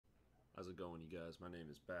How's it going, you guys? My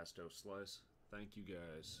name is Basto Slice. Thank you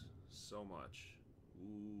guys so much,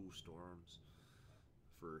 storms,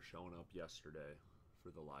 for showing up yesterday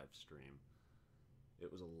for the live stream.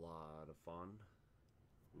 It was a lot of fun.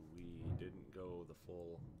 We didn't go the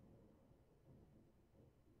full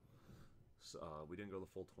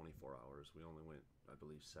 24 hours. We only went, I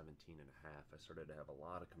believe, 17 and a half. I started to have a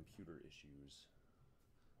lot of computer issues.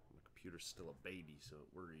 My computer's still a baby, so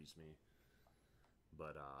it worries me.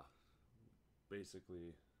 But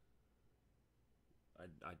basically,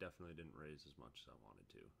 I definitely didn't raise as much as I wanted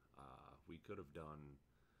to. We could have done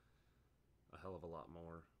a hell of a lot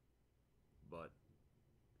more, but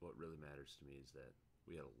what really matters to me is that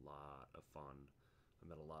we had a lot of fun. I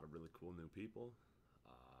met a lot of really cool new people.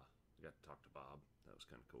 I got to talk to Bob. That was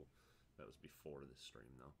kind of cool. That was before this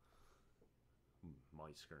stream, though.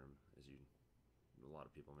 Meiskirm, as a lot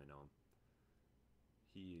of people may know him.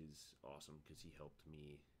 He is awesome because he helped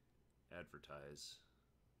me advertise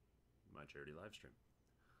my charity live stream.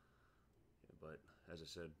 Yeah, but as I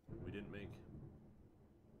said, we didn't make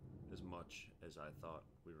as much as I thought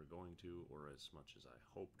we were going to, or as much as I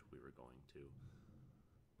hoped we were going to.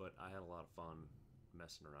 But I had a lot of fun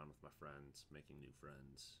messing around with my friends, making new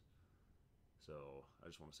friends. So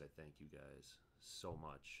I just want to say thank you guys so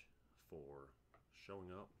much for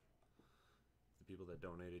showing up. The people that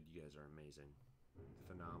donated, you guys are amazing.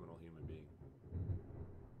 Phenomenal human being.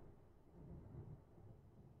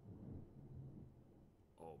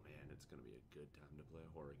 Oh man, it's going to be a good time to play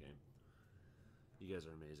a horror game. You guys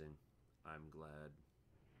are amazing. I'm glad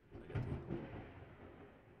I got to...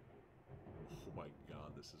 Oh my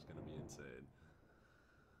god, this is going to be insane.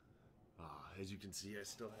 As you can see, I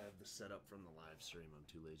still have the setup from the live stream. I'm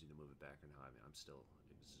too lazy to move it back or now. I mean, I'm still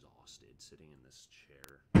exhausted sitting in this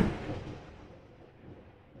chair.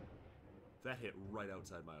 That hit right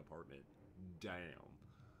outside my apartment. Damn.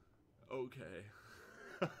 Okay.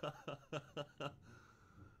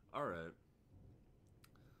 Alright.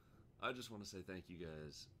 I just want to say thank you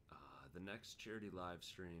guys. The next charity live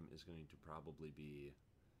stream is going to probably be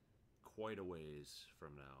quite a ways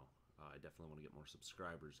from now. I definitely want to get more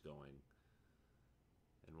subscribers going.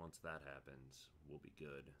 And once that happens, we'll be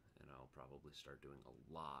good. And I'll probably start doing a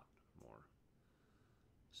lot more.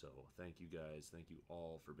 So thank you guys. Thank you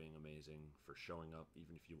all for being amazing, for showing up,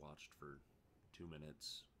 even if you watched for 2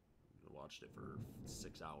 minutes. Watched it for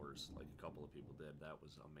 6 hours, like a couple of people did. That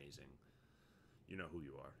was amazing. You know who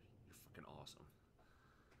you are. You're fucking awesome.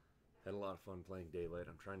 Had a lot of fun playing Daylight.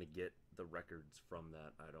 I'm trying to get the records from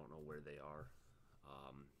that. I don't know where they are.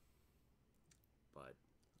 But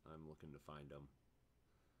I'm looking to find them.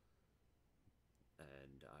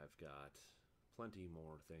 And I've got plenty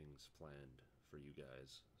more things planned for you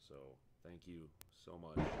guys. So thank you so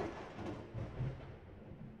much.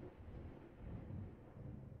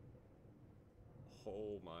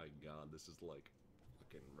 Oh my god, this is like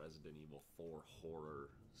fucking Resident Evil 4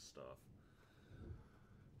 horror stuff.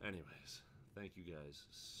 Anyways, thank you guys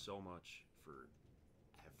so much for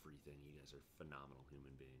everything. You guys are phenomenal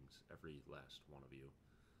human beings. Every last one of you.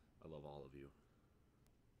 I love all of you.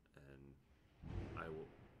 And I will...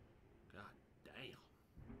 God damn.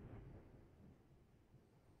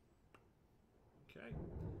 Okay.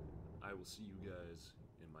 I will see you guys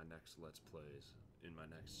in my next Let's Plays, in my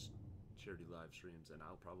next charity live streams, and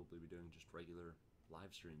I'll probably be doing just regular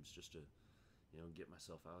live streams just to, get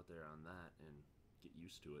myself out there on that and get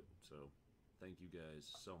used to it. So, thank you guys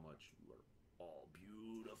so much. You are all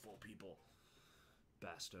beautiful people.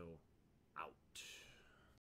 Basto out.